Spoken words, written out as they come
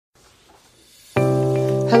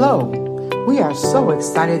Hello. We are so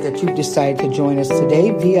excited that you've decided to join us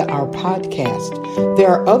today via our podcast. There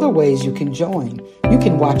are other ways you can join. You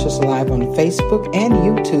can watch us live on Facebook and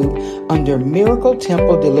YouTube under Miracle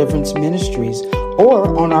Temple Deliverance Ministries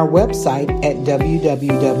or on our website at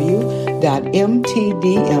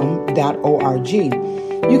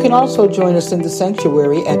www.mtdm.org. You can also join us in the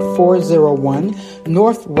sanctuary at 401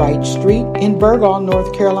 North Wright Street in Burgaw,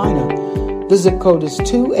 North Carolina. The zip code is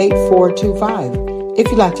 28425. If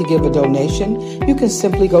you'd like to give a donation, you can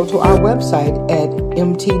simply go to our website at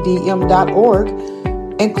mtdm.org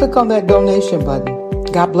and click on that donation button.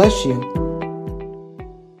 God bless you.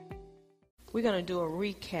 We're going to do a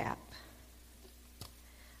recap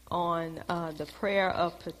on the prayer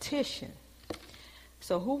of petition.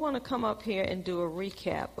 So who want to come up here and do a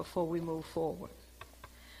recap before we move forward?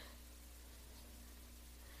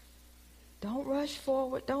 Don't rush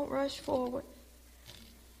forward. Don't rush forward.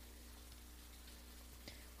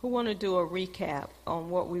 Who want to do a recap on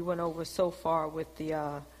what we went over so far with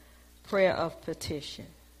the prayer of petition?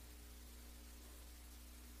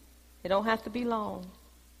 It don't have to be long.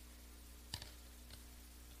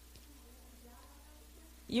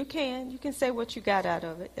 You can say what you got out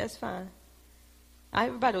of it. That's fine.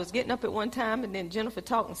 Everybody was getting up at one time, and then Jennifer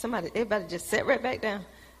talking. Everybody just sat right back down.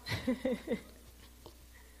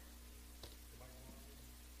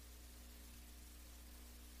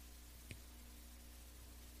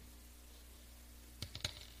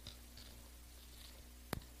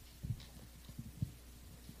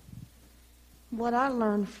 What I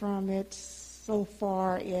learned from it so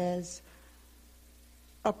far is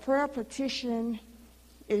a prayer petition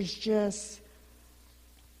is just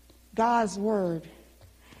God's word.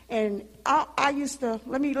 And I used to,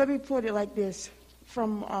 let me put it like this,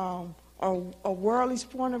 from a worldly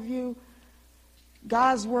point of view,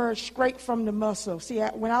 God's word straight from the muscle. See,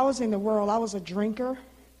 when I was in the world, I was a drinker,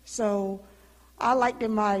 so I liked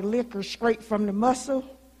my liquor straight from the muscle.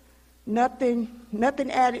 Nothing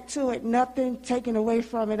added to it, nothing taken away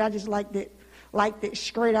from it. I just liked it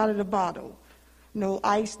straight out of the bottle. No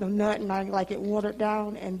ice, no nothing. I like it watered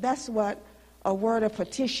down. And that's what a word of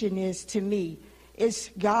petition is to me. It's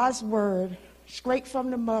God's word, straight from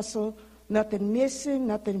the muscle, nothing missing,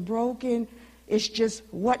 nothing broken. It's just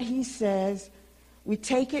what he says. We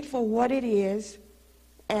take it for what it is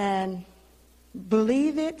and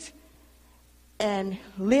believe it and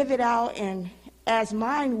live it out. And as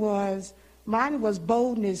mine was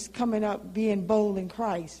boldness, coming up, being bold in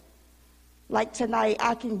Christ. Like tonight,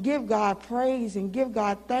 I can give God praise and give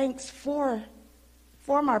God thanks for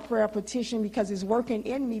my prayer petition because it's working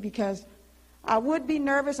in me, because I would be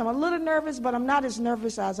nervous. I'm a little nervous, but I'm not as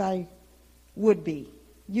nervous as I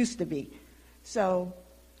used to be. So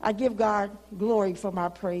I give God glory for my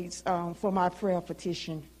praise, for my prayer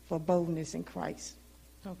petition for boldness in Christ.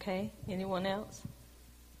 Okay, anyone else?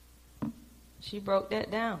 She broke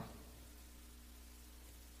that down.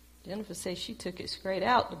 Jennifer says she took it straight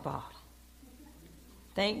out the bottle.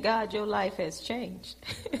 Thank God your life has changed.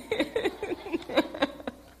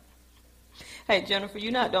 Hey, Jennifer,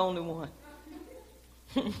 you're not the only one.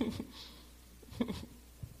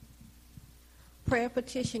 Prayer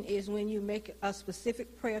petition is when you make a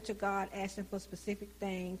specific prayer to God, asking for specific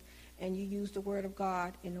things, and you use the word of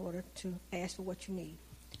God in order to ask for what you need.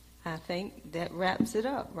 I think that wraps it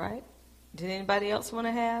up, right? Did anybody else want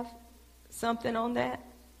to have something on that?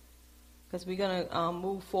 Because we're going to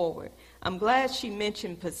move forward. I'm glad she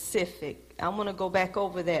mentioned Pacific. I want to go back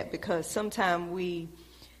over that because sometimes we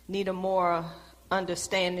need a more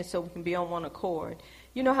understanding so we can be on one accord.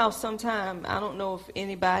 You know how sometimes, I don't know if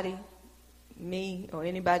anybody, me or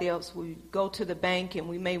anybody else, we go to the bank and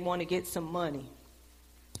we may want to get some money.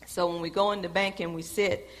 So when we go in the bank and we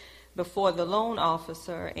sit before the loan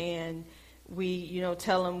officer and we,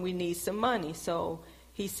 tell him we need some money. So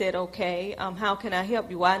he said, okay, how can I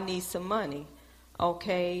help you? Well, I need some money.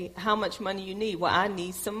 Okay, how much money you need? Well, I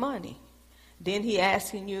need some money. Then he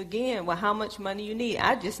asking you again, well, how much money you need?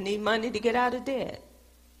 I just need money to get out of debt.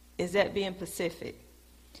 Is that being specific?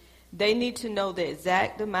 They need to know the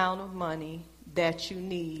exact amount of money that you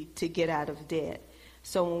need to get out of debt.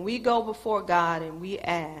 So when we go before God and we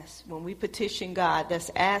ask, when we petition God,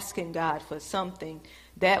 that's asking God for something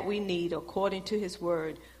that we need according to his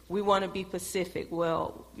word. We want to be specific.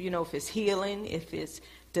 Well, if it's healing, if it's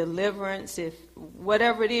deliverance, if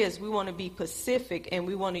whatever it is, we want to be specific and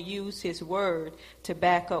we want to use his word to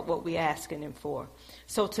back up what we're asking him for.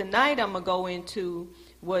 So tonight I'm going to go into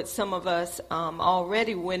what some of us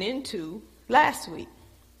already went into last week,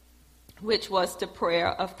 which was the prayer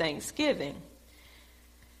of thanksgiving.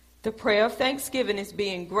 The prayer of thanksgiving is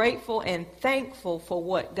being grateful and thankful for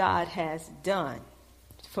what God has done.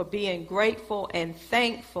 for being grateful and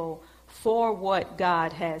thankful for what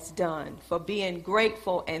God has done, for being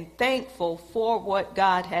grateful and thankful for what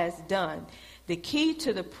God has done. The key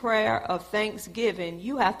to the prayer of thanksgiving,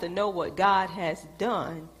 you have to know what God has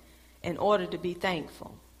done in order to be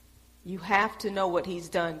thankful. You have to know what he's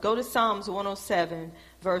done. Go to Psalms 107,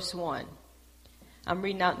 verse 1. I'm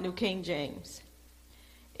reading out New King James.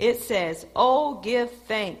 It says, "Oh, give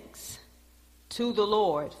thanks to the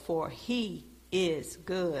Lord, for he is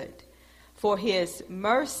good, for his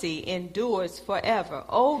mercy endures forever.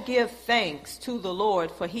 Oh, give thanks to the Lord,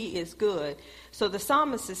 for he is good." So the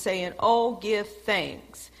psalmist is saying, oh, give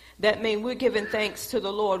thanks. That means we're giving thanks to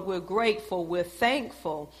the Lord. We're grateful. We're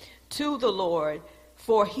thankful to the Lord,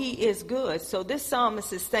 for he is good. So this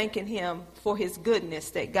psalmist is thanking him for his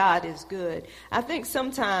goodness, that God is good. I think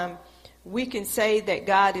sometimes we can say that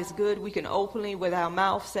God is good. We can openly with our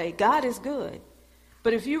mouth say, God is good.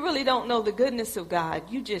 But if you really don't know the goodness of God,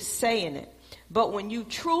 you're just saying it. But when you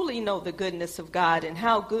truly know the goodness of God and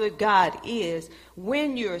how good God is,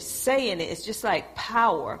 when you're saying it, it's just like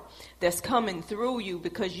power that's coming through you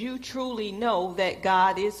because you truly know that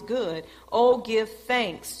God is good. Oh, give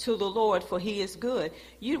thanks to the Lord, for he is good.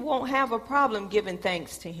 You won't have a problem giving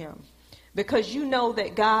thanks to him because you know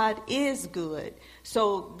that God is good.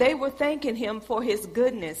 So they were thanking him for his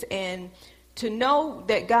goodness. And to know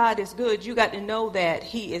that God is good, you got to know that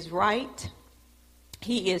he is right.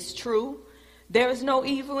 He is true. There is no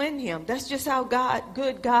evil in him. That's just how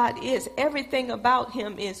good God is. Everything about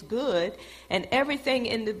him is good. And everything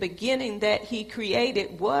in the beginning that he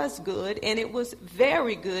created was good. And it was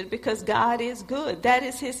very good because God is good. That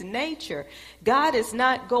is his nature. God is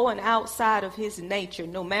not going outside of his nature.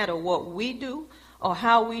 No matter what we do or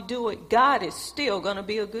how we do it, God is still going to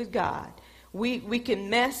be a good God. We can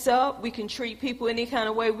mess up. We can treat people any kind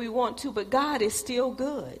of way we want to, but God is still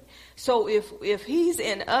good. So if he's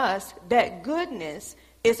in us, that goodness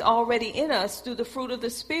is already in us through the fruit of the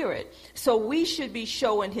Spirit. So we should be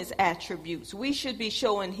showing his attributes. We should be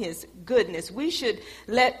showing his goodness. We should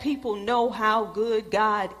let people know how good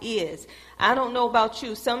God is. I don't know about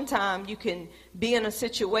you. Sometimes you can be in a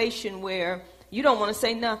situation where you don't want to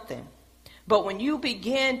say nothing. But when you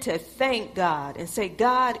begin to thank God and say,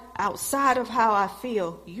 God, outside of how I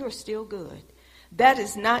feel, you're still good. That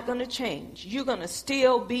is not going to change. You're going to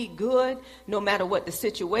still be good no matter what the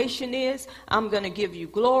situation is. I'm going to give you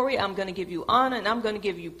glory. I'm going to give you honor. And I'm going to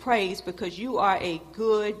give you praise because you are a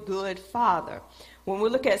good, good Father. When we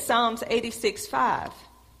look at Psalms 86:5,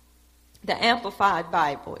 the Amplified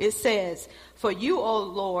Bible, it says, "For you, O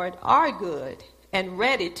Lord, are good and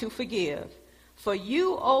ready to forgive. For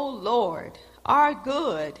you, O Lord, are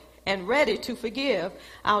good and ready to forgive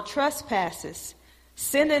our trespasses,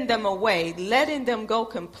 sending them away, letting them go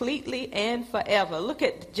completely and forever." Look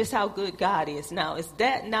at just how good God is. Now, is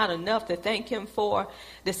that not enough to thank him for?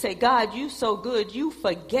 To say, God, you so good. You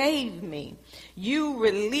forgave me. You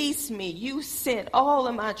released me. You sent all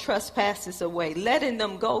of my trespasses away, letting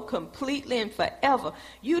them go completely and forever.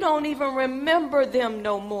 You don't even remember them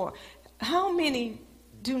no more. How many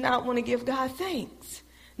do not want to give God thanks?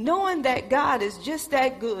 Knowing that God is just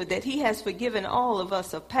that good, that he has forgiven all of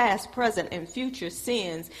us of past, present, and future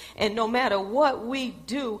sins. And no matter what we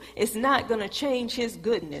do, it's not going to change his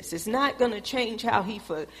goodness. It's not going to change how he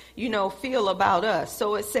feel about us.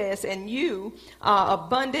 So it says, "And you are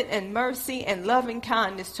abundant in mercy and loving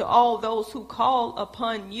kindness to all those who call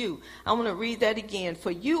upon you." I want to read that again.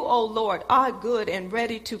 "For you, O Lord, are good and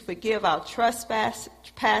ready to forgive our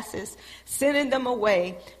trespasses, sending them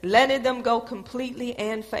away, letting them go completely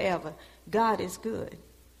and forever." God is good.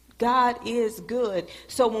 God is good.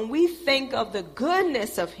 So when we think of the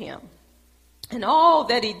goodness of him and all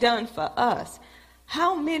that he done for us,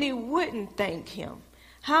 how many wouldn't thank him?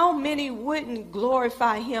 How many wouldn't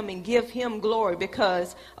glorify him and give him glory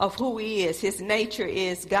because of who he is? His nature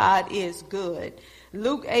is God is good.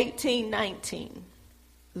 Luke 18:19.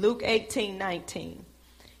 Luke 18:19.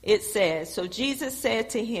 It says, "So Jesus said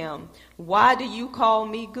to him, 'Why do you call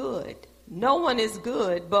me good? No one is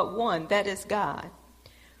good but one, that is God.'"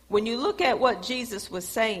 When you look at what Jesus was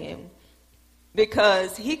saying,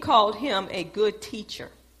 because he called him a good teacher.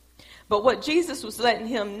 But what Jesus was letting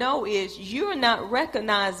him know is, you're not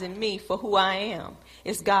recognizing me for who I am.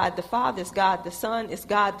 It's God the Father, it's God the Son, it's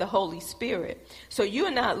God the Holy Spirit. So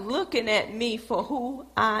you're not looking at me for who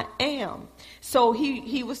I am. So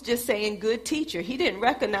he was just saying good teacher. He didn't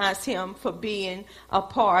recognize him for being a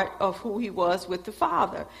part of who he was with the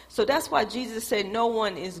Father. So that's why Jesus said no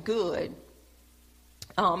one is good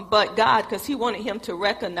but God, because he wanted him to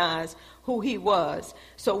recognize who he was.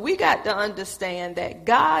 So we got to understand that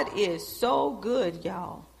God is so good,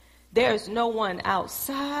 y'all, There's no one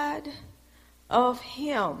outside of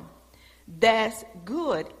him that's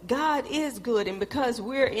good. God is good, and because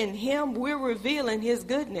we're in him, we're revealing his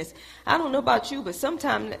goodness. I don't know about you, but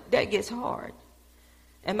sometimes that gets hard.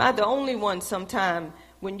 Am I the only one sometime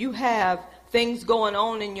when you have things going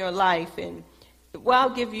on in your life? And well,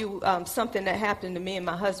 I'll give you something that happened to me and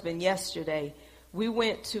my husband yesterday. We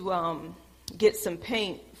went to get some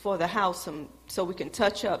paint for the house so we can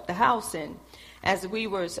touch up the house. And as we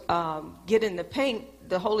were getting the paint,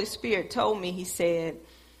 the Holy Spirit told me, he said,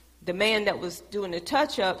 the man that was doing the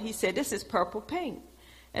touch up, he said, this is purple paint.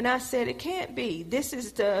 And I said, it can't be. This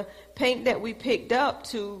is the paint that we picked up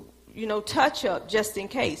to, touch up just in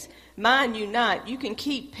case. Mind you not, you can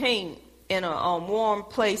keep paint in a warm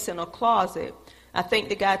place in a closet. I think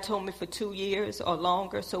the guy told me for 2 years or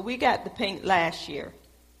longer. So we got the paint last year.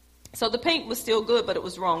 So the paint was still good, but it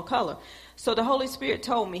was wrong color. So the Holy Spirit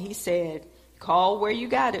told me, he said, call where you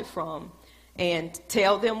got it from and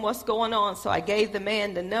tell them what's going on. So I gave the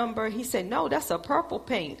man the number. He said, no, that's a purple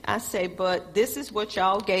paint. I said, but this is what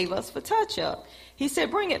y'all gave us for touch-up. He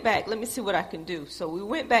said, bring it back. Let me see what I can do. So we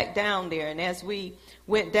went back down there, and as we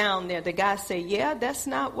went down there, the guy said, yeah, that's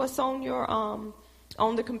not what's on your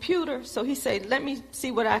on the computer. So he said, let me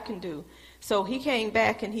see what I can do. So he came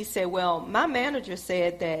back, and he said, well, my manager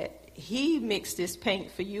said that he mixed this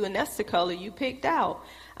paint for you, and that's the color you picked out.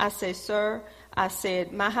 I said, sir, I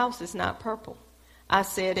said, my house is not purple. I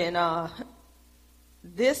said, and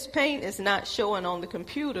this paint is not showing on the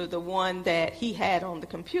computer the one that he had on the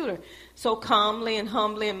computer. So calmly and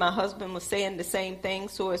humbly, and my husband was saying the same thing.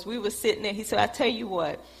 So as we were sitting there, he said, I tell you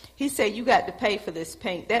what. He said, you got to pay for this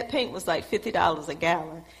paint. That paint was like $50 a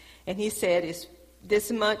gallon. And he said, it's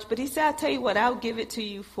this much. But he said, I tell you what, I'll give it to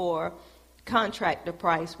you for contractor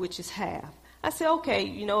price, which is half. I said, okay,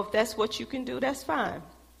 if that's what you can do, that's fine.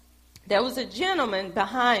 There was a gentleman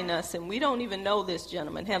behind us, and we don't even know this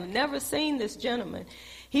gentleman, have never seen this gentleman.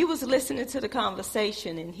 He was listening to the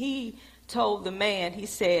conversation, and he told the man, he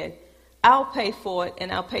said, I'll pay for it,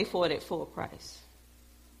 and I'll pay for it at full price.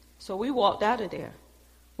 So we walked out of there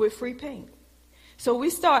with free paint. So we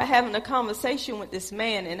started having a conversation with this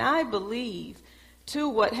man, and I believe, too,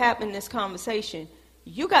 what happened in this conversation,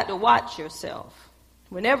 you got to watch yourself.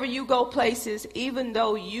 Whenever you go places, even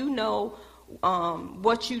though you know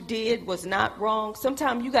what you did was not wrong,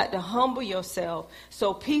 sometimes you got to humble yourself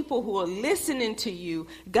so people who are listening to you,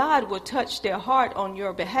 God will touch their heart on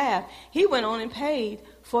your behalf. He went on and paid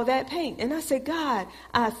for that paint. And I said, God,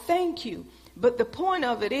 I thank you. But the point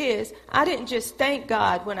of it is, I didn't just thank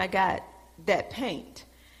God when I got that paint.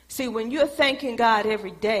 See, when you're thanking God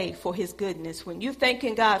every day for his goodness, when you're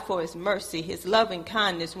thanking God for his mercy, his loving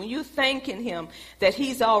kindness, when you're thanking him that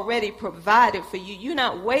he's already provided for you, you're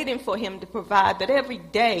not waiting for him to provide, but every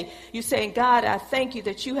day you're saying, God, I thank you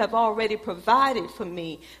that you have already provided for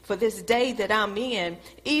me for this day that I'm in,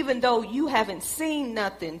 even though you haven't seen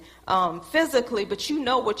nothing physically, but you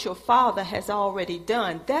know what your Father has already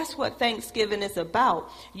done. That's what Thanksgiving is about.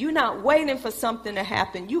 You're not waiting for something to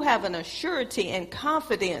happen. You have an assurity and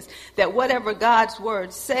confidence that whatever God's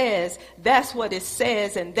word says, that's what it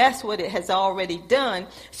says, and that's what it has already done.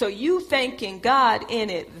 So you thanking God in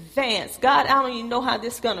advance. God, I don't even know how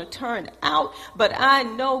this is going to turn out, but I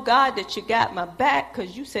know, God, that you got my back,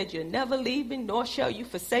 because you said you'll never leave me, nor shall you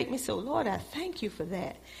forsake me. So, Lord, I thank you for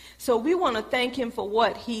that. So we want to thank him for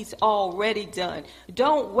what he's already done.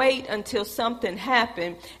 Don't wait until something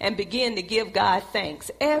happened and begin to give God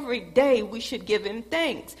thanks. Every day we should give him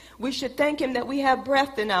thanks. We should thank him that we have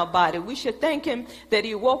breath in our body. We should thank him that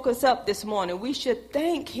he woke us up this morning. We should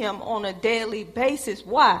thank him on a daily basis.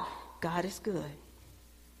 Why? God is good.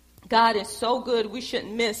 God is so good. We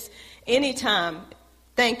shouldn't miss any time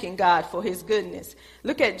thanking God for his goodness.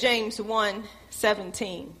 Look at James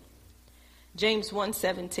 1:17. James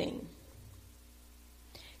 1:17.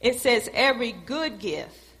 It says, every good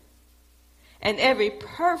gift and every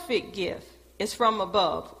perfect gift is from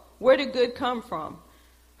above. Where did good come from?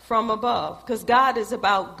 From above. Because God is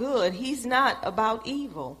about good. He's not about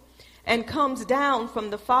evil. And comes down from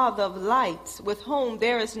the Father of lights, with whom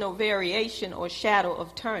there is no variation or shadow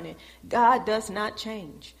of turning. God does not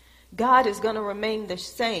change. God is going to remain the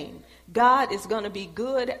same. God is going to be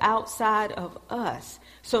good outside of us.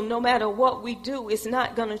 So no matter what we do, it's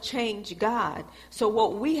not going to change God. So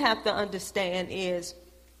what we have to understand is,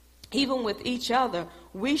 even with each other,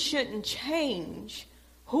 we shouldn't change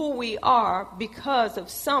who we are because of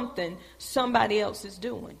something somebody else is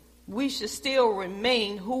doing. We should still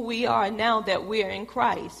remain who we are now that we're in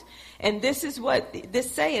Christ. And this is what this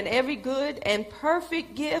saying, every good and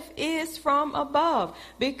perfect gift is from above,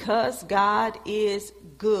 because God is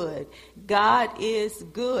good. God is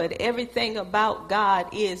good. Everything about God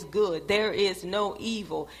is good. There is no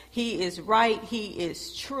evil. He is right. He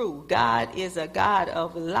is true. God is a God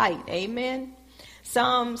of light. Amen.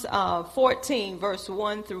 Psalms 14, verse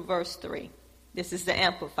 1 through verse 3. This is the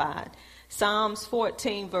Amplified. Psalms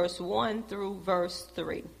 14, verse 1 through verse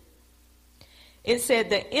 3. It said,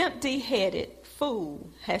 the empty-headed fool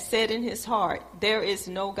has said in his heart, there is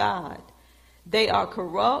no God. They are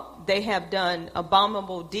corrupt. They have done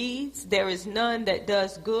abominable deeds. There is none that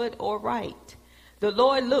does good or right. The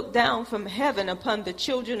Lord looked down from heaven upon the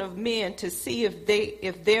children of men to see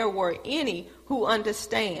if there were any who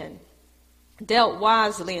understand, dealt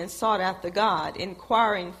wisely and sought after God,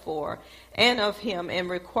 inquiring for and of him and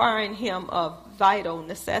requiring him of vital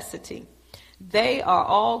necessity. They are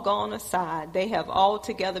all gone aside. They have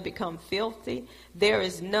altogether become filthy. There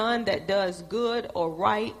is none that does good or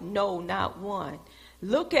right, no, not one.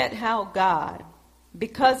 Look at how God,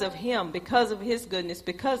 because of him, because of his goodness,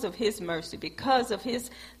 because of his mercy, because of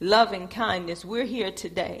his loving kindness, we're here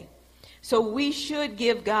today. So we should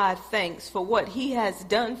give God thanks for what he has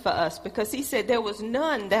done for us, because he said there was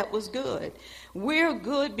none that was good. We're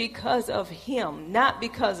good because of him, not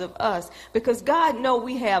because of us. Because God knows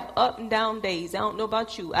we have up and down days. I don't know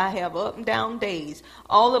about you. I have up and down days.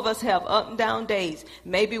 All of us have up and down days.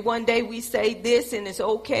 Maybe one day we say this and it's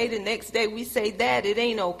okay. The next day we say that. It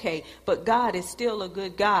ain't okay. But God is still a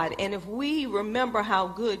good God. And if we remember how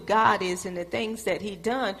good God is and the things that he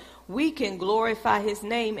done, we can glorify his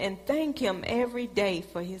name and thank him every day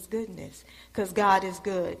for his goodness. Because God is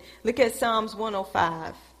good. Look at Psalms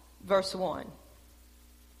 105, verse 1.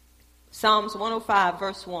 Psalms 105,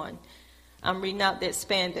 verse 1. I'm reading out the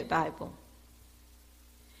Expanded Bible.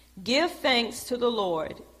 Give thanks to the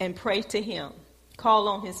Lord and pray to him. Call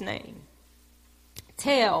on his name.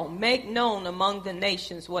 Make known among the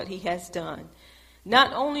nations what he has done.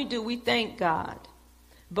 Not only do we thank God,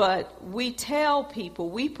 but we tell people,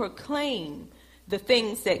 we proclaim the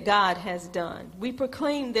things that God has done. We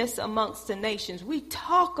proclaim this amongst the nations. We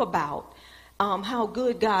talk about how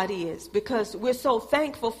good God is, because we're so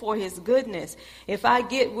thankful for his goodness. If I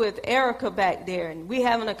get with Erica back there and we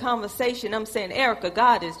having a conversation, I'm saying, Erica,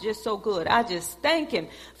 God is just so good. I just thank him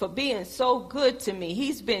for being so good to me.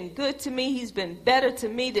 He's been good to me. He's been better to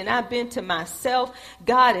me than I've been to myself.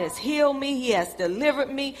 God has healed me. He has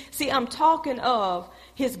delivered me. See, I'm talking of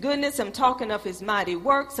his goodness. I'm talking of his mighty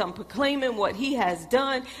works. I'm proclaiming what he has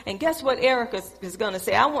done. And guess what Erica is going to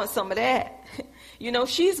say? I want some of that. You know,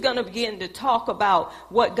 she's going to begin to talk about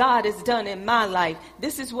what God has done in my life.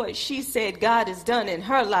 This is what she said God has done in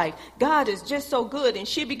her life. God is just so good. And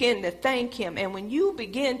she began to thank him. And when you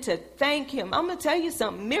begin to thank him, I'm going to tell you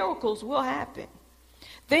something, miracles will happen.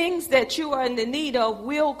 Things that you are in the need of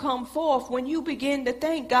will come forth when you begin to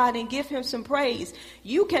thank God and give him some praise.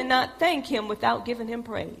 You cannot thank him without giving him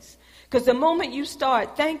praise. Because the moment you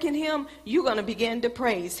start thanking him, you're going to begin to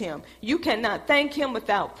praise him. You cannot thank him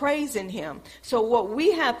without praising him. So what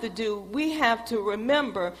we have to do, we have to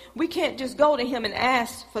remember, we can't just go to him and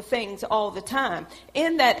ask for things all the time.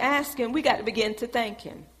 In that asking, we got to begin to thank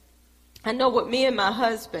him. I know with me and my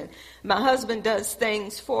husband does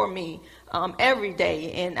things for me every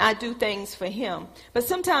day, and I do things for him. But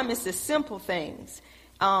sometimes it's the simple things,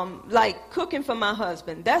 like cooking for my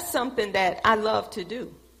husband. That's something that I love to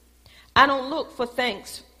do. I don't look for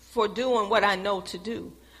thanks for doing what I know to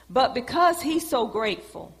do. But because he's so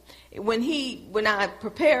grateful, when I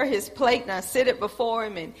prepare his plate and I sit it before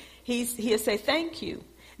him and he'll say, thank you.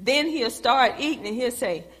 Then he'll start eating and he'll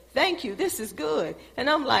say, thank you, this is good. And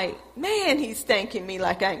I'm like, man, he's thanking me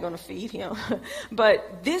like I ain't going to feed him.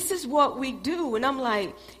 But this is what we do. And I'm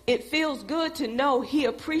like, it feels good to know he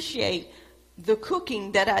appreciates the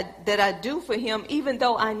cooking that I do for him, even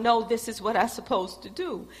though I know this is what I'm supposed to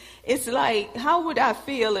do. It's like, how would I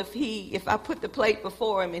feel if I put the plate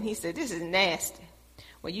before him and he said, this is nasty.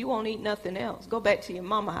 Well, you won't eat nothing else. Go back to your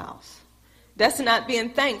mama house. That's not being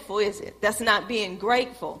thankful, is it? That's not being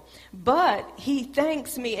grateful. But he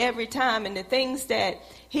thanks me every time, and the things that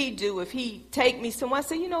he do, if he take me somewhere, I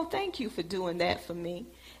say, thank you for doing that for me.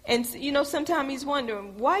 And, sometimes he's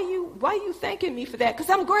wondering, why you thanking me for that? Because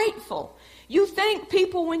I'm grateful. You thank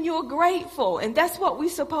people when you're grateful. And that's what we're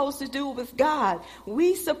supposed to do with God.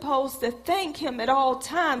 We're supposed to thank him at all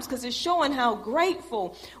times because it's showing how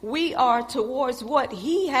grateful we are towards what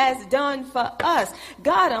he has done for us.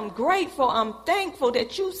 God, I'm grateful. I'm thankful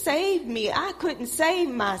that you saved me. I couldn't save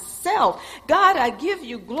myself. God, I give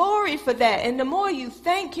you glory for that. And the more you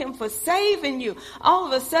thank him for saving you, all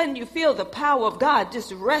of a sudden you feel the power of God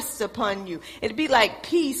just rests upon you. It'd be like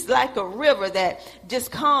peace, like a river that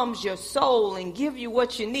just calms your soul and give you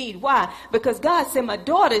what you need. Why? Because God said, my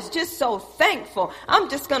daughter is just so thankful. I'm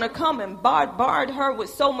just going to come and bombard her with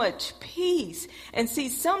so much peace. And see,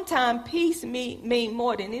 sometimes peace mean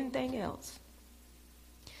more than anything else.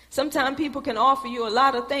 Sometimes people can offer you a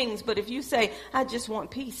lot of things, but if you say, I just want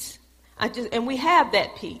peace, and we have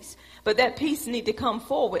that peace. But that peace need to come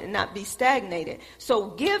forward and not be stagnated. So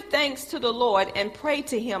give thanks to the Lord and pray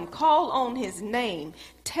to him. Call on his name.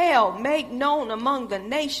 Make known among the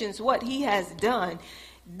nations what he has done.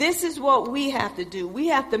 This is what we have to do. We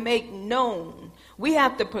have to make known. We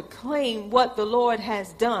have to proclaim what the Lord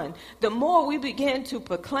has done. The more we begin to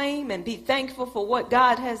proclaim and be thankful for what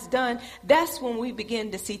God has done, that's when we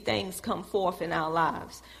begin to see things come forth in our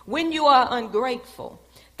lives. When you are ungrateful,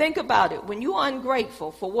 think about it. When you're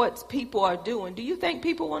ungrateful for what people are doing, do you think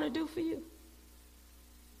people want to do for you?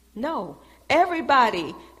 No.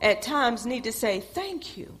 Everybody at times need to say,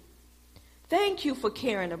 thank you. Thank you for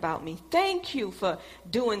caring about me. Thank you for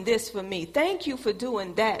doing this for me. Thank you for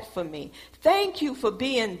doing that for me. Thank you for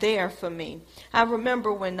being there for me. I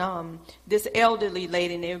remember when this elderly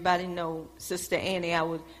lady, and everybody know Sister Annie, I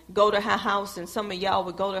would go to her house, and some of y'all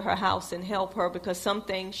would go to her house and help her because some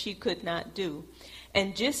things she could not do.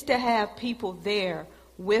 And just to have people there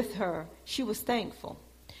with her, she was thankful.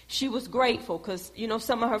 She was grateful because,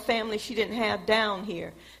 some of her family she didn't have down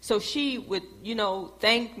here. So she would,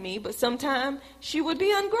 thank me, but sometimes she would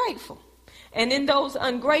be ungrateful. And in those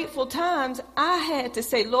ungrateful times, I had to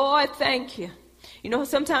say, Lord, thank you.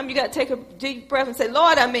 Sometimes you got to take a deep breath and say,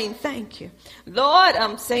 Lord, thank you. Lord,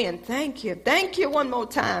 I'm saying thank you. Thank you one more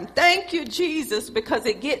time. Thank you, Jesus, because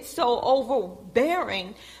it gets so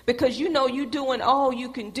overbearing because you're doing all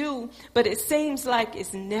you can do, but it seems like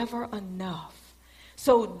it's never enough.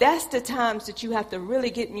 So that's the times that you have to really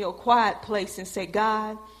get in your quiet place and say,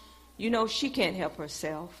 God, she can't help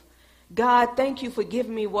herself. God, thank you for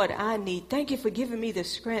giving me what I need. Thank you for giving me the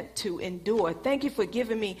strength to endure. Thank you for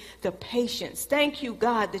giving me the patience. Thank you,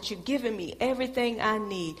 God, that you've given me everything I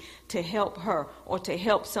need to help her or to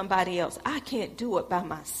help somebody else. I can't do it by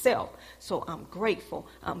myself. So I'm grateful.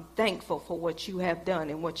 I'm thankful for what you have done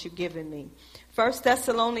and what you've given me. 1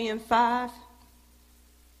 Thessalonians 5,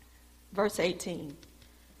 verse 18.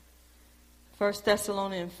 1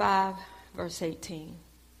 Thessalonians 5, verse 18.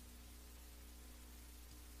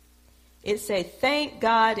 It said, thank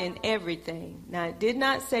God in everything. Now, it did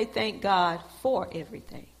not say thank God for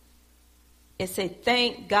everything. It said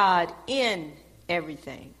thank God in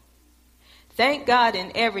everything. Thank God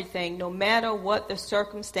in everything, no matter what the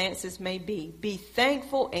circumstances may be. Be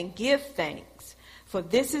thankful and give thanks. For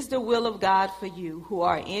this is the will of God for you who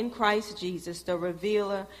are in Christ Jesus, the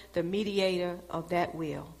revealer, the mediator of that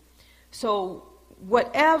will. So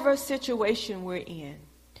whatever situation we're in,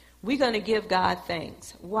 we're going to give God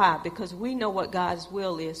thanks. Why? Because we know what God's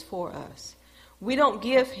will is for us. We don't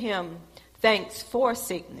give him thanks for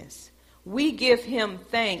sickness. We give him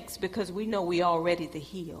thanks because we know we are ready to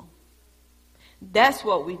heal. That's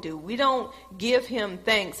what we do. We don't give him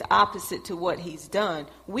thanks opposite to what he's done.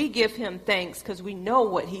 We give him thanks because we know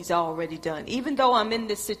what he's already done. Even though I'm in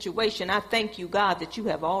this situation, I thank you, God, that you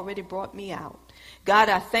have already brought me out. God,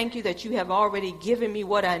 I thank you that you have already given me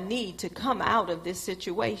what I need to come out of this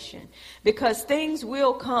situation. Because things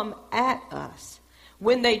will come at us.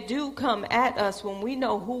 When they do come at us, when we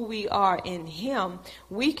know who we are in him,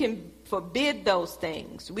 we can forbid those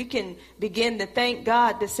things. We can begin to thank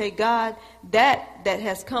God to say, God, that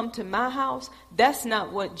has come to my house, that's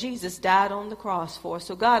not what Jesus died on the cross for.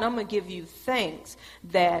 So God, I'm going to give you thanks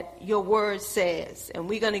that your word says. And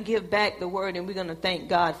we're going to give back the word and we're going to thank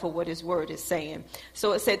God for what his word is saying.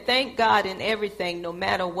 So it said, thank God in everything, no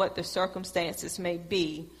matter what the circumstances may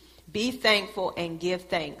be. Be thankful and give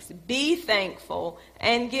thanks. Be thankful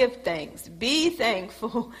and give thanks. Be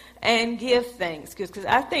thankful and give thanks. Because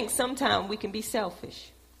I think sometimes we can be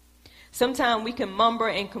selfish. Sometimes we can mumble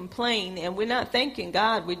and complain, and we're not thanking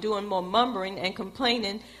God. We're doing more mumbling and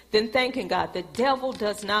complaining than thanking God. The devil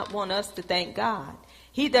does not want us to thank God.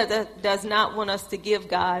 He does not want us to give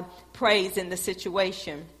God praise in the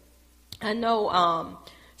situation. I know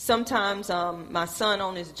Sometimes my son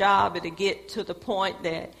on his job, it'll get to the point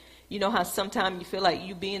that, you know how sometimes you feel like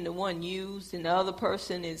you being the one used and the other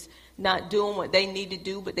person is not doing what they need to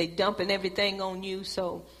do, but they dumping everything on you.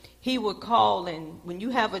 So he would call, and when you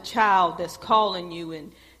have a child that's calling you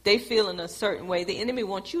and they feel in a certain way, the enemy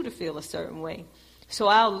wants you to feel a certain way. So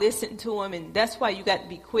I'll listen to him, and that's why you got to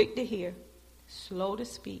be quick to hear, slow to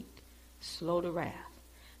speak, slow to wrath.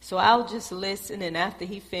 So I'll just listen, and after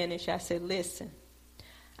he finished, I say, listen,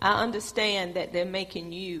 I understand that they're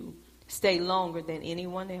making you stay longer than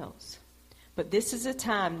anyone else. But this is a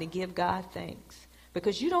time to give God thanks.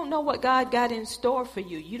 Because you don't know what God got in store for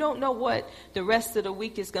you. You don't know what the rest of the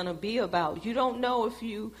week is going to be about. You don't know if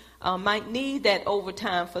you might need that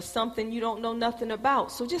overtime for something you don't know nothing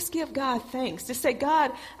about. So just give God thanks. Just say,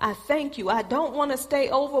 God, I thank you. I don't want to stay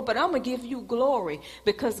over, but I'm going to give you glory.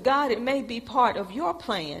 Because, God, it may be part of your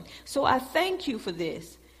plan. So I thank you for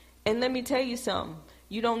this. And let me tell you something.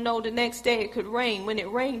 You don't know the next day it could rain. When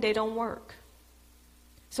it rained, they don't work.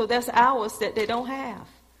 So that's hours that they don't have.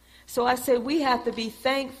 So I said we have to be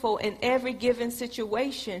thankful in every given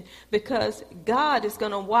situation because God is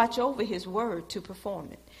going to watch over his word to perform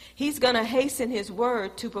it. He's going to hasten his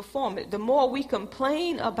word to perform it. The more we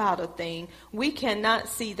complain about a thing, we cannot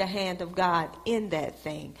see the hand of God in that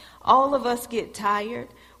thing. All of us get tired.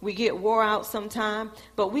 We get wore out sometime.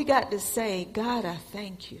 But we got to say, God, I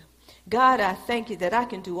thank you. God, I thank you that I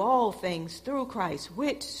can do all things through Christ,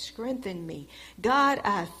 which strengthen me. God,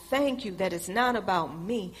 I thank you that it's not about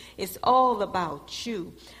me. It's all about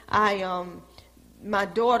you. My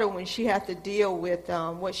daughter, when she had to deal with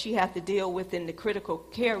what she had to deal with in the critical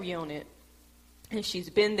care unit, and she's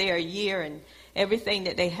been there a year, and everything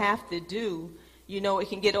that they have to do, you know, it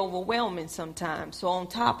can get overwhelming sometimes. So on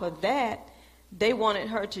top of that, they wanted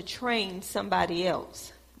her to train somebody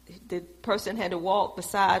else. The person had to walk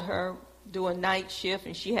beside her, do a night shift,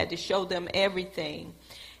 and she had to show them everything.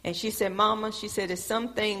 And she said, Mama, she said, there's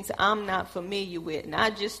some things I'm not familiar with, and I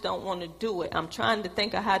just don't want to do it. I'm trying to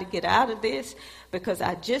think of how to get out of this because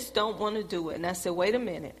I just don't want to do it. And I said, wait a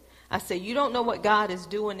minute. I said, you don't know what God is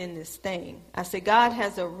doing in this thing. I said, God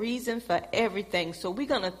has a reason for everything. So we're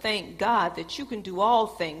going to thank God that you can do all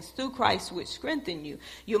things through Christ which strengthen you.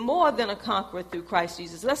 You're more than a conqueror through Christ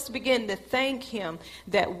Jesus. Let's begin to thank him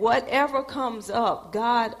that whatever comes up,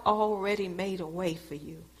 God already made a way for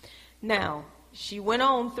you. Now, she went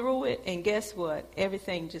on through it, and guess what?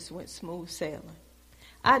 Everything just went smooth sailing.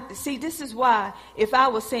 See, this is why, if I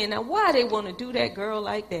was saying, now, why they want to do that girl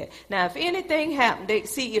like that? Now, if anything happened,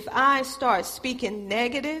 if I start speaking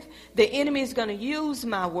negative, the enemy is going to use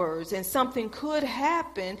my words, and something could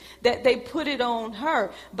happen that they put it on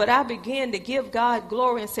her. But I began to give God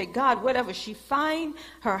glory and say, God, whatever she find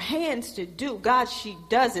her hands to do, God, she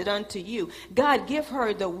does it unto you. God, give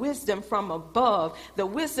her the wisdom from above, the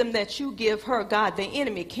wisdom that you give her, God. The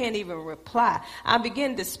enemy can't even reply. I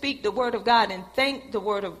begin to speak the word of God and thank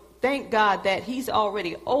God that he's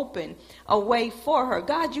already opened a way for her.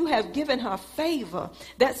 God, you have given her favor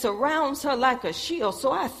that surrounds her like a shield.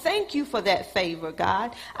 So I thank you for that favor,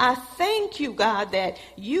 God. I thank you, God, that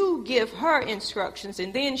you give her instructions,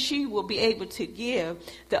 and then she will be able to give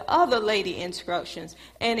the other lady instructions.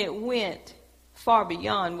 And it went far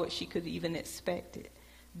beyond what she could even expected.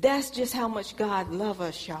 That's just how much God loves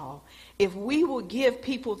us, y'all. If we will give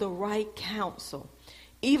people the right counsel,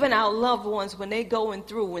 even our loved ones, when they're going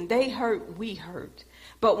through, when they hurt, we hurt.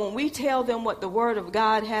 But when we tell them what the word of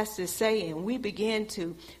God has to say, and we begin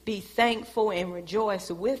to be thankful and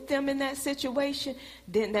rejoice with them in that situation,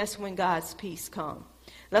 then that's when God's peace comes.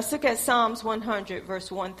 Let's look at Psalms 100,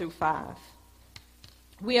 verse 1 through 5.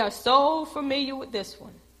 We are so familiar with this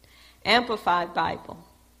one. Amplified Bible,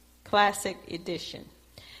 Classic Edition.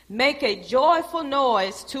 Make a joyful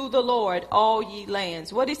noise to the Lord, all ye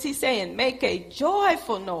lands. What is he saying? Make a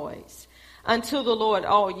joyful noise unto the Lord,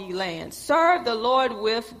 all ye lands. Serve the Lord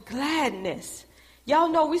with gladness. Y'all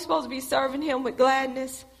know we're supposed to be serving him with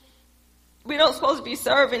gladness. We don't supposed to be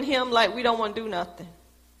serving him like we don't want to do nothing.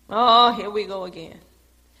 Oh, here we go again.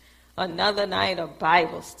 Another night of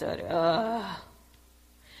Bible study.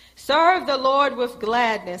 Serve the Lord with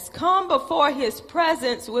gladness. Come before his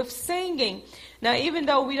presence with singing. Now, even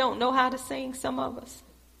though we don't know how to sing, some of us,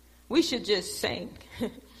 we should just sing.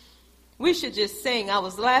 We should just sing. I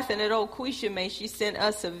was laughing at old Quisha May. She sent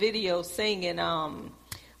us a video singing,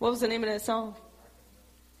 what was the name of that song?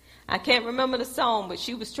 I can't remember the song, but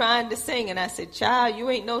she was trying to sing. And I said, child, you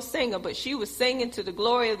ain't no singer. But she was singing to the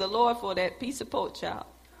glory of the Lord for that piece of pork chop.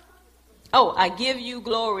 Oh, I give you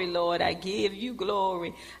glory, Lord. I give you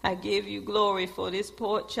glory. I give you glory for this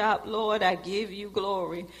pork chop, Lord. I give you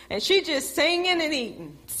glory. And she just singing and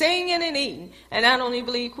eating, singing and eating. And I don't even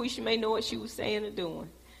believe Quisha may know what she was saying or doing.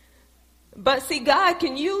 But see, God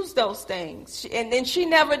can use those things. And then she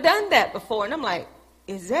never done that before. And I'm like,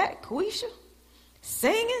 is that Quisha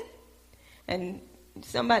singing? And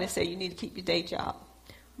somebody said you need to keep your day job.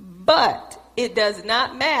 But it does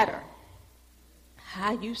not matter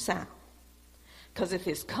how you sound. Because if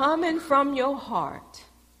it's coming from your heart,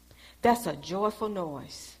 that's a joyful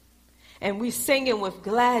noise. And we singing with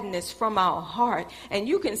gladness from our heart. And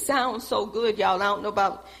you can sound so good, y'all. I don't know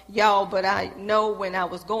about y'all, but I know when I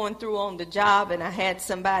was going through on the job and I had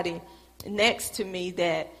somebody next to me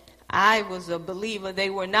that I was a believer, they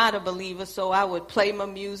were not a believer, so I would play my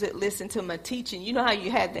music, listen to my teaching. You know how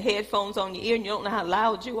you had the headphones on your ear and you don't know how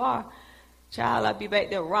loud you are? Child, I'd be back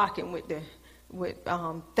there rocking with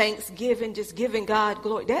Thanksgiving, just giving God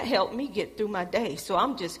glory. That helped me get through my day. So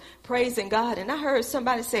I'm just praising God. And I heard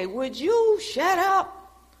somebody say, would you shut up?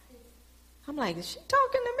 I'm like, is she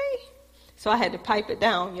talking to me? So I had to pipe it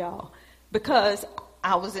down, y'all, because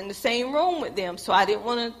I was in the same room with them. So I didn't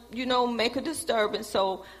want to, make a disturbance.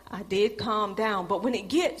 So I did calm down. But when it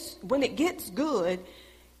gets good,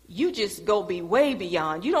 you just go be way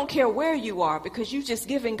beyond. You don't care where you are because you just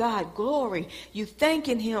giving God glory. You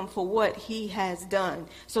thanking him for what he has done.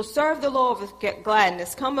 So serve the Lord with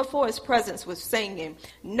gladness. Come before his presence with singing.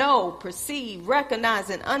 Know, perceive, recognize,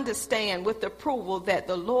 and understand with approval that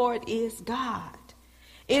the Lord is God.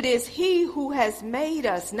 It is he who has made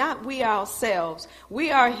us, not we ourselves.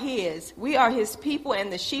 We are his. We are his people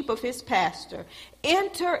and the sheep of his pasture.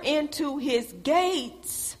 Enter into his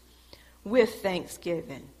gates with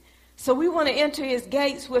thanksgiving. So we want to enter his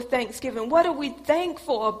gates with thanksgiving. What are we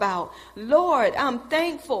thankful about? Lord, I'm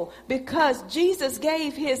thankful because Jesus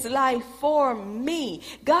gave his life for me.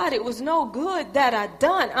 God, it was no good that I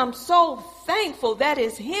done. I'm so thankful that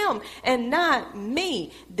is him and not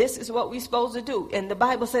me. This is what we're supposed to do. And the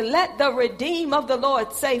Bible said, let the redeemed of the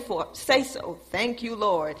Lord say so. Thank you,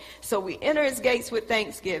 Lord. So we enter his gates with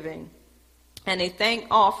thanksgiving and a thank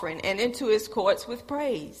offering and into his courts with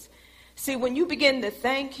praise. See, when you begin to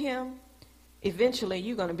thank him, eventually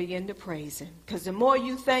you're going to begin to praise him. Because the more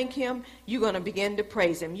you thank him, you're going to begin to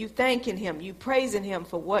praise him. You thanking him, you praising him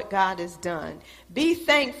for what God has done. Be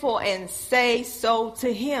thankful and say so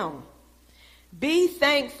to him. Be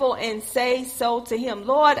thankful and say so to him.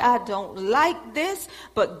 Lord, I don't like this,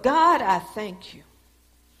 but God, I thank you.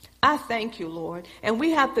 I thank you, Lord. And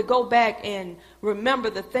we have to go back and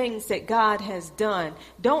remember the things that God has done.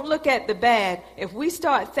 Don't look at the bad. If we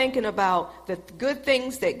start thinking about the good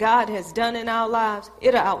things that God has done in our lives,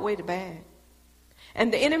 it'll outweigh the bad.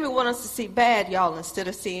 And the enemy wants us to see bad, y'all, instead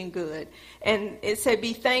of seeing good. And it said,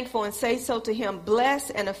 be thankful and say so to him.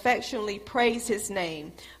 Bless and affectionately praise his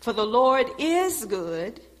name. For the Lord is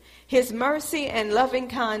good. His mercy and loving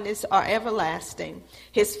kindness are everlasting.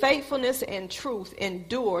 His faithfulness and truth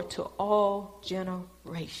endure to all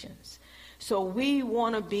generations. So we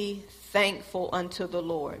want to be thankful unto the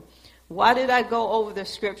Lord. Why did I go over the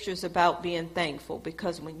scriptures about being thankful?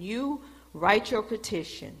 Because when you write your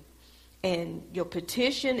petition and your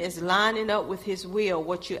petition is lining up with his will,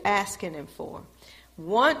 what you're asking him for,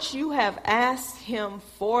 once you have asked him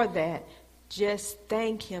for that, just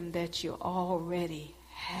thank him that you already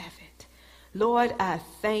have it. Lord, I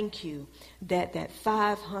thank you that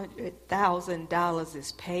 $500,000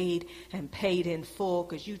 is paid and paid in full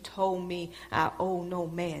because you told me I owe no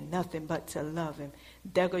man nothing but to love him.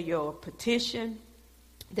 There go your petition.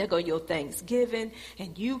 There go your thanksgiving.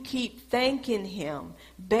 And you keep thanking him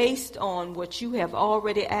based on what you have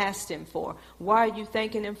already asked him for. Why are you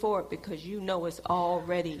thanking him for it? Because you know it's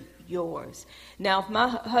already yours. Now, if my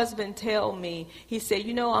husband tell me, he said,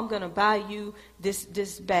 I'm going to buy you this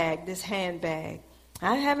bag, this handbag.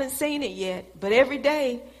 I haven't seen it yet, but every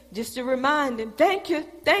day, just to remind him, thank you,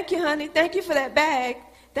 honey, thank you for that bag.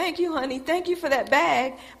 Thank you, honey, thank you for that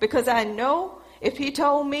bag, because I know if he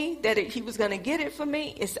told me that he was going to get it for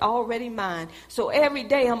me, it's already mine. So every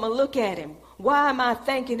day I'm going to look at him. Why am I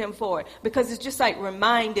thanking him for it? Because it's just like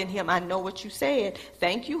reminding him, I know what you said.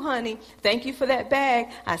 Thank you, honey. Thank you for that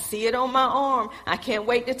bag. I see it on my arm. I can't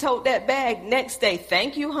wait to tote that bag next day.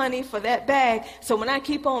 Thank you, honey, for that bag. So when I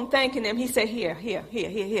keep on thanking him, he said, here,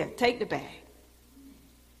 take the bag.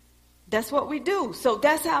 That's what we do. So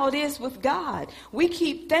that's how it is with God. We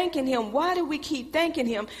keep thanking him. Why do we keep thanking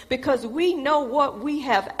him? Because we know what we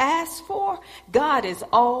have asked for. God has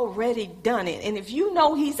already done it. And if you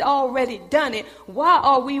know he's already done it, why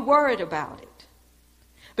are we worried about it?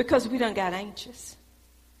 Because we done got anxious.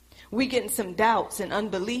 We're getting some doubts and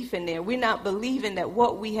unbelief in there. We're not believing that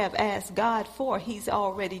what we have asked God for, he's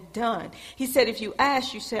already done. He said, if you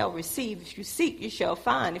ask, you shall receive. If you seek, you shall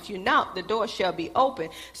find. If you knock, the door shall be open.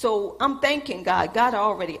 So I'm thanking God. God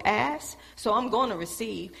already asked, so I'm going to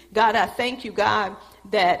receive. God, I thank you, God,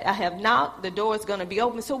 that I have knocked. The door is going to be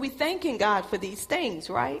open. So we're thanking God for these things,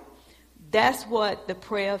 right? That's what the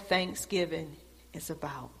prayer of thanksgiving is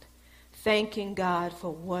about. Thanking God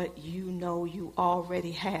for what you know you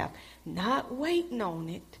already have. Not waiting on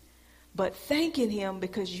it, but thanking him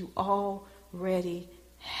because you already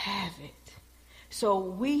have it. So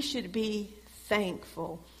we should be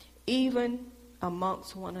thankful even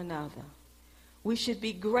amongst one another. We should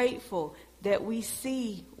be grateful that we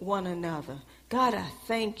see one another. God, I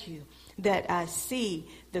thank you that I see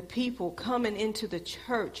the people coming into the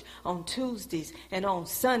church on Tuesdays and on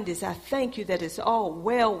Sundays. I thank you that it's all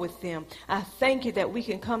well with them. I thank you that we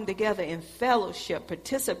can come together in fellowship,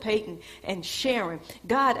 participating and sharing.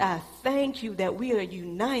 God, I thank you that we are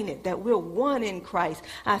united, that we're one in Christ.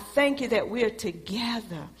 I thank you that we're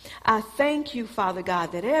together. I thank you, Father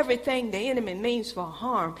God, that everything the enemy means for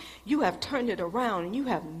harm, you have turned it around and you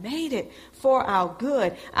have made it for our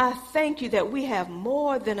good. I thank you that we have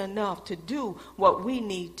more than enough to do what we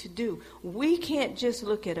need to do. We can't just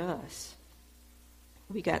look at us.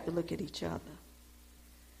 We got to look at each other.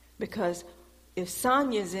 Because if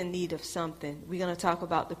Sonia's in need of something, we're going to talk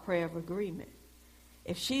about the prayer of agreement.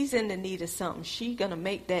 If she's in the need of something, she's going to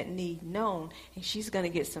make that need known, and she's going to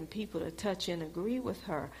get some people to touch and agree with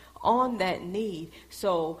her on that need.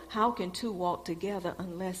 So how can two walk together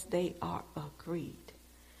unless they are agreed?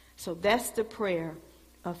 So that's the prayer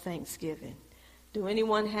of thanksgiving. Do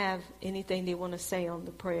anyone have anything they want to say on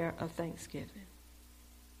the prayer of thanksgiving?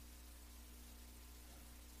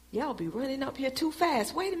 Y'all be running up here too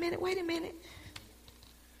fast. Wait a minute.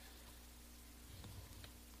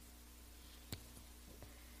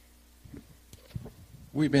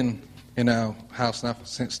 We've been in our house now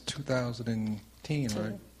since 2010,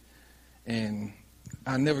 right? And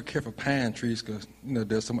I never care for pine trees because,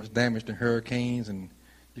 there's so much damage to hurricanes, and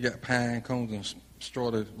you got pine cones and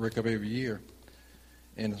straw that wreck up every year.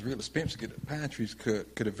 And it's real expensive to get the pine trees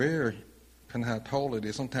cut. Could it vary depending on how tall it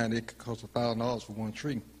is? Sometimes it could cost $1,000 for one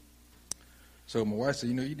tree. So my wife said,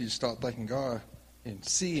 you need to start thanking God and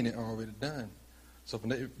seeing it already done. So from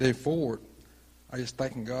that day forward, I just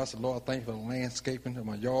thanking God. I said, Lord, I thank you for the landscaping of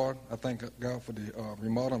my yard. I thank God for the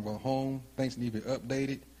remodeling of our home. Things need to be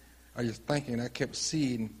updated. I just thinking, I kept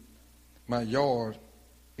seeing my yard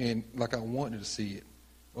and like I wanted to see it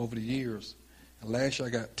over the years. And last year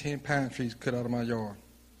I got 10 pine trees cut out of my yard.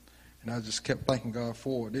 And I just kept thanking God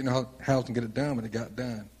for it. Didn't know how I was going to get it done, but it got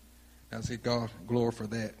done. And I said, God, glory for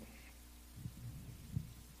that.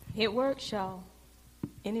 It works, y'all.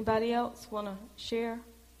 Anybody else want to share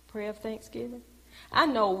prayer of thanksgiving? I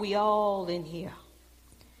know we all in here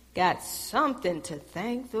got something to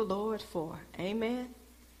thank the Lord for. Amen.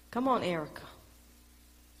 Come on, Erica.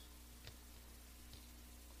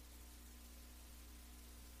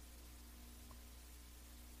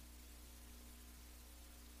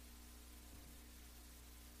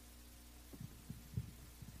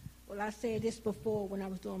 Well, I said this before when I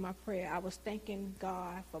was doing my prayer. I was thanking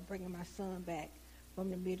God for bringing my son back from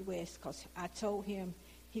the Midwest because I told him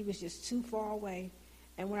he was just too far away.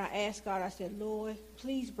 And when I asked God, I said, Lord,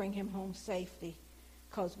 please bring him home safely.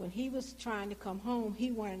 Because when he was trying to come home,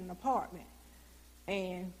 he wanted an apartment.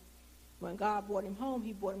 And when God brought him home,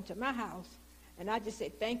 he brought him to my house. And I just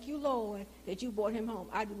said, thank you, Lord, that you brought him home.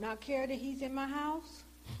 I do not care that he's in my house.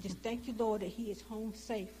 Just thank you, Lord, that he is home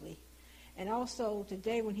safely. And also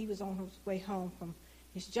today when he was on his way home from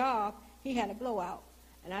his job, he had a blowout.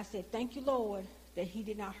 And I said, thank you, Lord, that he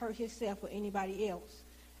did not hurt himself or anybody else.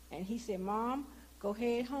 And he said, Mom, go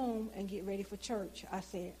ahead home and get ready for church. I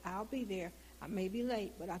said, I'll be there. I may be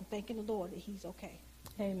late, but I'm thanking the Lord that he's okay.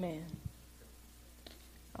 Amen.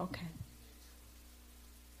 Okay.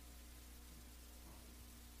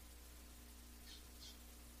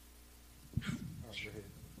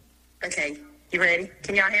 Okay, you ready?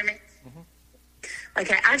 Can y'all hear me? Mm-hmm.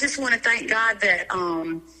 Okay, I just want to thank God that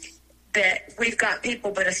that we've got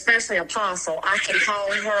people, but especially Apostle, I can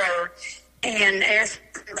call her and ask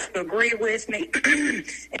her to agree with me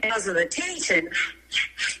because of the teaching.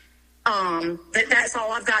 That's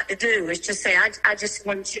all I've got to do is just say, I just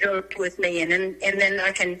want you to agree with me, and then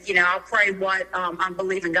I can, I'll pray what I'm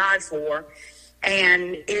believing God for.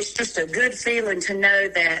 And it's just a good feeling to know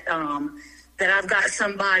that that I've got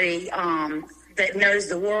somebody that knows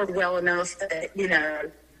the Word well enough that,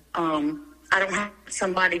 I don't have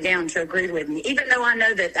somebody down to agree with me, even though I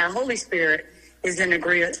know that the Holy Spirit is in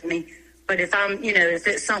agreement with me. But if if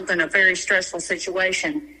it's something, a very stressful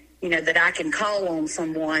situation, that I can call on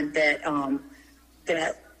someone that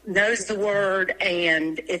knows the word,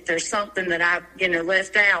 and if there's something that I,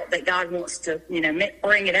 left out that God wants to,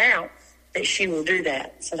 bring it out, that she will do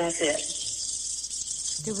that. So that's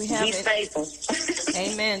it. Do we have He's faithful.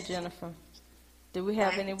 Amen, Jennifer. Do we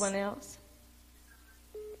have anyone else?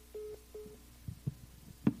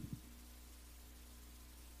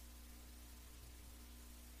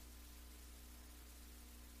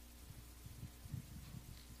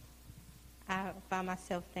 I find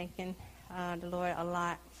myself thanking the Lord a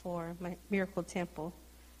lot for my Miracle Temple,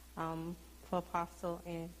 for Apostle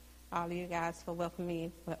and all of you guys for welcoming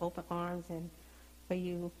me with open arms, and for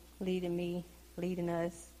you leading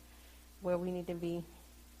us where we need to be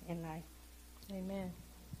in life. Amen.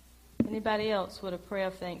 Anybody else with a prayer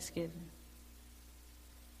of thanksgiving?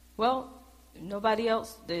 Well, nobody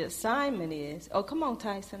else. The assignment is, come on,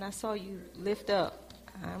 Tyson. I saw you lift up.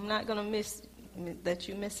 I'm not going to let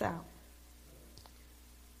you miss out.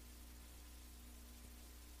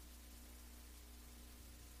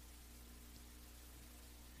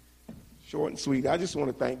 Short and sweet. I just want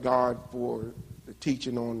to thank God for the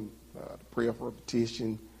teaching on the prayer for a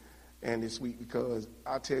petition and this week, because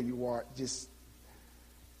I tell you what, just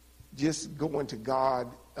going to God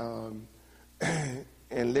and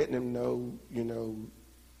letting him know,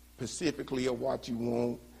 specifically of what you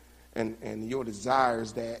want and your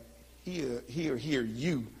desires, that he'll hear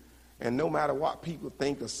you. And no matter what people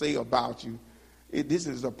think or say about you, this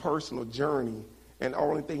is a personal journey, and the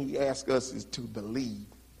only thing he asks us is to believe.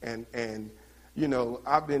 And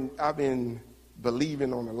I've been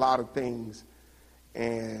believing on a lot of things,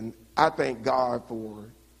 and I thank God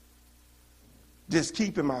for just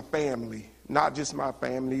keeping my family, not just my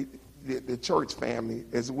family, the church family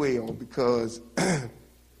as well, because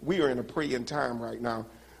we are in a praying time right now.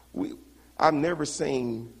 I've never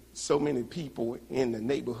seen so many people in the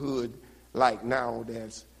neighborhood like now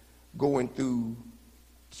that's going through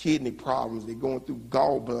kidney problems. They're going through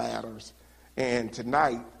gallbladders. And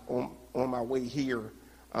tonight, on my way here,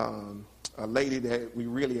 a lady that we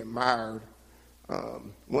really admired,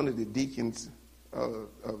 one of the deacons of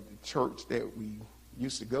the church that we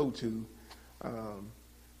used to go to,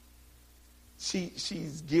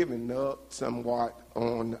 she's given up somewhat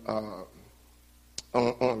on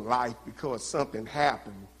life because something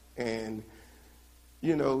happened. And,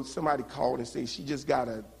 somebody called and said she just got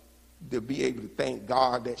to be able to thank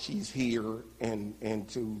God that she's here and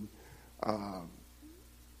to...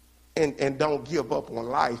 And don't give up on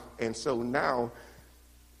life. And so now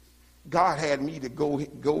God had me to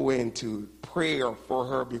go into prayer for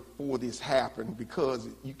her before this happened, because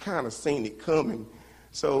you kind of seen it coming.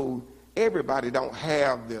 So everybody don't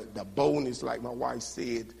have the boldness, like my wife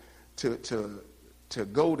said, to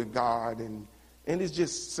go to God, and it's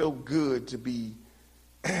just so good to be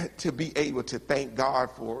able to thank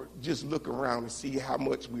God for just look around and see how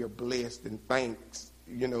much we are blessed, and thanks,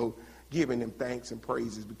 giving him thanks and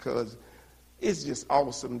praises, because it's just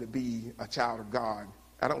awesome to be a child of God.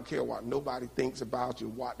 I don't care what nobody thinks about you,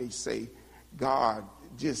 what they say. God,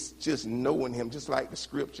 just knowing him, just like the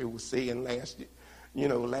scripture was saying last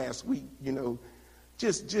week,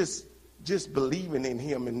 just believing in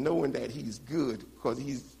him and knowing that he's good, because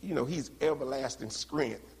he's everlasting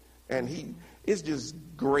strength. And it's just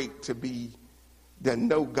great to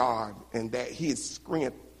know God, and that his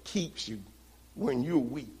strength keeps you when you're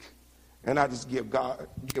weak. And I just give God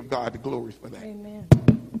the glory for that. Amen.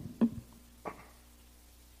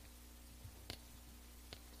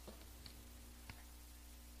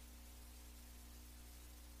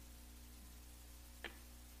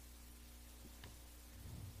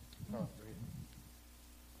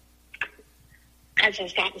 I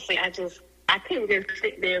just got to say, I couldn't just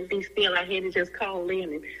sit there and be still. I had to just call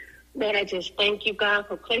in. And Lord, I just thank you, God,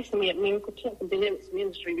 for placing me at Miracle Temple Deliverance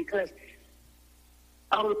Ministry, because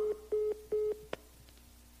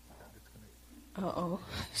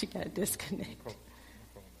she got disconnected.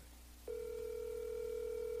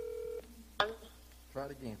 Try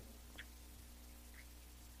it again.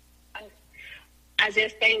 I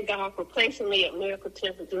just thank God for placing me at Miracle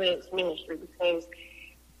Temple Deliverance Ministry, because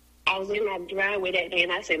I was in my driveway that day,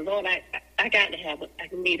 and I said, Lord, I got to I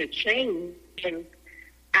need a change. And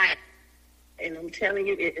I'm telling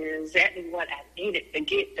you, it is exactly what I needed to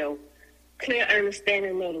get, though. Clear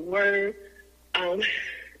understanding of the word,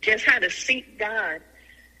 just how to seek God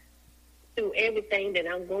through everything that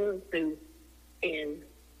I'm going through. And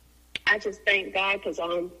I just thank God, because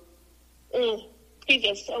he's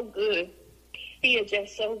just so good. He is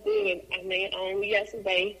just so good. I mean,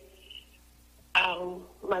 yesterday,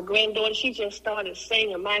 my granddaughter, she just started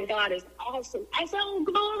singing, "My God is awesome." I said, "Oh,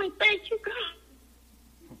 glory, thank you,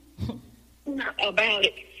 God," about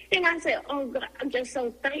it. And I said, "Oh, God, I'm just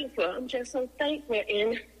so thankful. I'm just so thankful."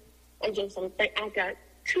 And I'm just so thankful. I got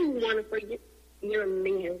 2 wonderful young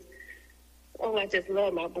men. Oh, I just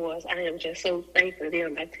love my boys. I am just so thankful to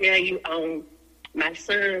them. I tell you, my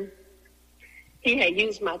son, he had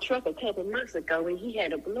used my truck a couple months ago, and he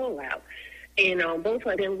had a blowout. And both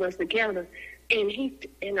of them was together. And he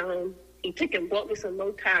took and bought me some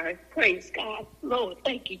more tires. Praise God. Lord,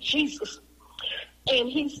 thank you, Jesus. And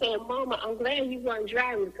he said, "Mama, I'm glad you weren't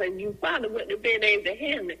driving because you probably wouldn't have been able to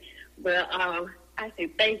handle it." But I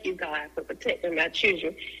said, "Thank you, God, for protecting my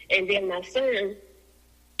children." And then my son,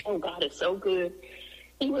 oh, God is so good.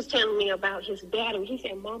 He was telling me about his battery. He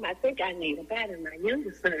said, "Mom, I think I need a battery." My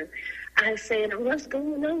youngest son. I said, "What's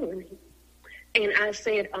going on?" And I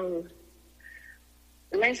said,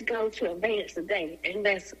 "Let's go to Advance today, and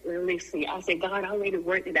let's see." I said, "God already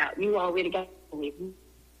worked it out. You already got me."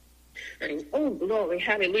 And, oh, glory,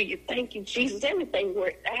 hallelujah. Thank you, Jesus. Everything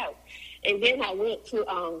worked out. And then I went to,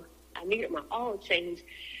 I needed my oil change.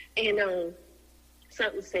 And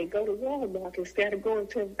something said, "Go to Walmart." Instead of going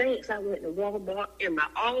to Advance, I went to Walmart, and my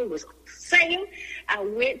oil was on sale. I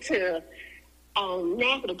went to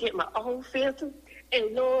Napa to get my oil filter.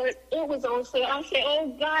 And, Lord, it was on sale. I said,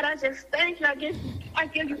 "Oh, God, I just thank you. I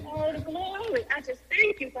give you all the glory. I just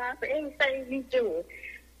thank you, God, for everything you're doing."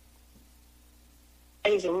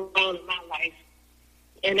 Things around in my life.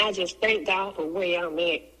 And I just thank God for where I'm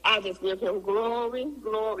at. I just give him glory,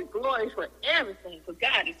 glory, glory for everything. For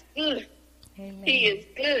God is good. Amen. He is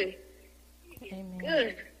good. He is Amen.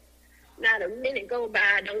 good. Not a minute go by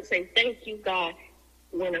I don't say thank you, God.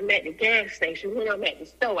 When I'm at the gas station, when I'm at the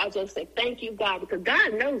store, I just say thank you, God, because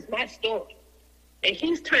God knows my story. And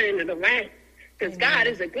he's turning it around. Because God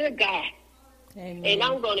is a good God. Amen. And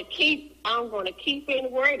I'm gonna keep in the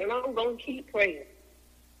word, and I'm gonna keep praying.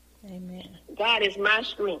 Amen. God is my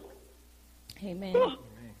strength. Amen. Whew.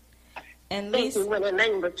 And Thank Lisa, you in the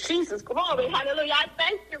name of Jesus. Glory, hallelujah. I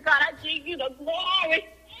thank you, God. I give you the glory.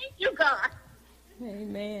 Thank you, God.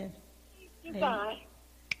 amen. Thank you, God.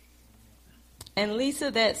 And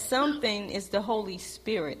Lisa, that something is the Holy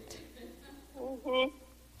Spirit. Mm-hmm.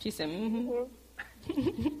 She said, "Mm-hmm."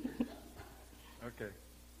 Okay.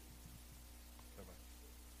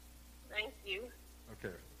 Thank you.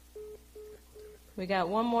 Okay. We got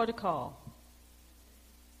one more to call.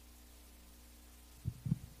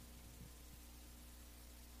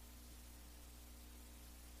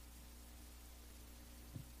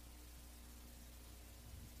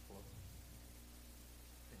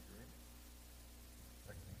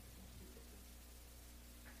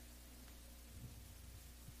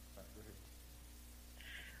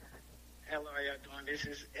 Hello, how y'all doing? This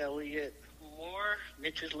is Elliot Moore,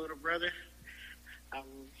 Mitch's little brother. I'm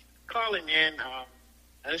calling in. I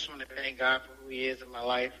just want to thank God for who he is in my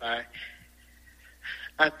life. I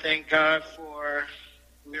thank God for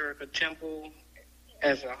Miracle Temple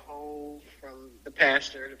as a whole, from the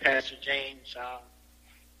pastor to Pastor James,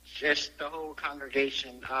 just the whole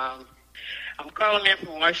congregation. I'm calling in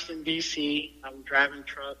from Washington, D.C. I'm driving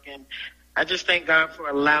truck, and I just thank God for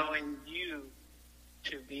allowing you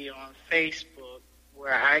to be on Facebook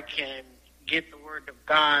where I can get the word of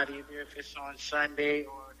God, either if it's on Sunday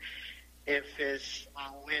or if it's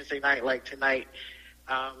on Wednesday night like tonight.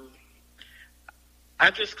 I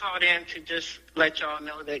just called in to just let y'all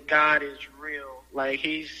know that God is real. Like,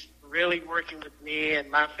 he's really working with me and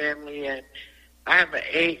my family, and I have an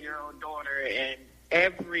 8-year-old daughter, and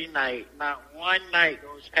every night, not one night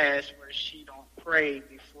goes past where she don't pray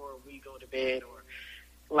before we go to bed, or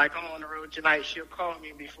like I'm on the road tonight, she'll call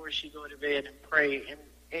me before she go to bed and pray.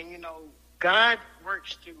 And you know, God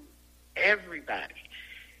works through everybody.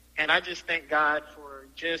 And I just thank God for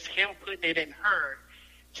just him putting it in her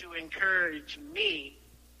to encourage me,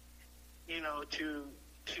 you know, to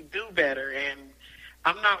do better. And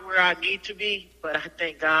I'm not where I need to be, but I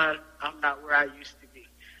thank God I'm not where I used to be.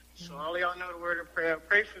 So all of y'all know the word of prayer.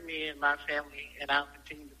 Pray for me and my family, and I'll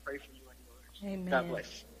continue to pray for you and yours. Amen. God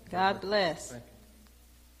bless. God bless.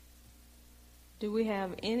 Do we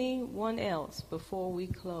have anyone else before we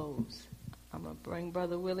close? I'm going to bring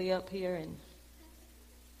Brother Willie up here. And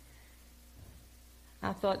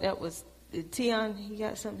I thought that was, Tion, he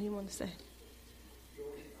got something he wanted to say?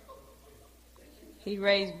 He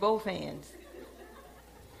raised both hands.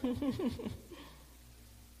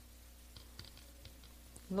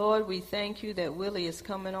 Lord, we thank you that Willie is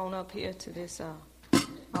coming on up here to this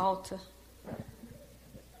altar.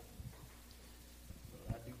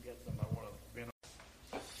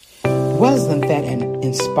 Wasn't that an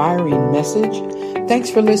inspiring message? Thanks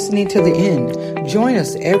for listening to the end. Join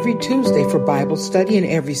us every Tuesday for Bible study and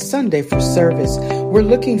every Sunday for service. We're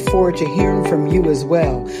looking forward to hearing from you as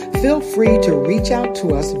well. Feel free to reach out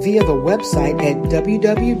to us via the website at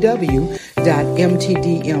www.mtdm.org.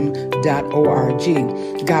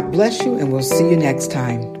 God bless you, and we'll see you next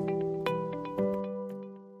time.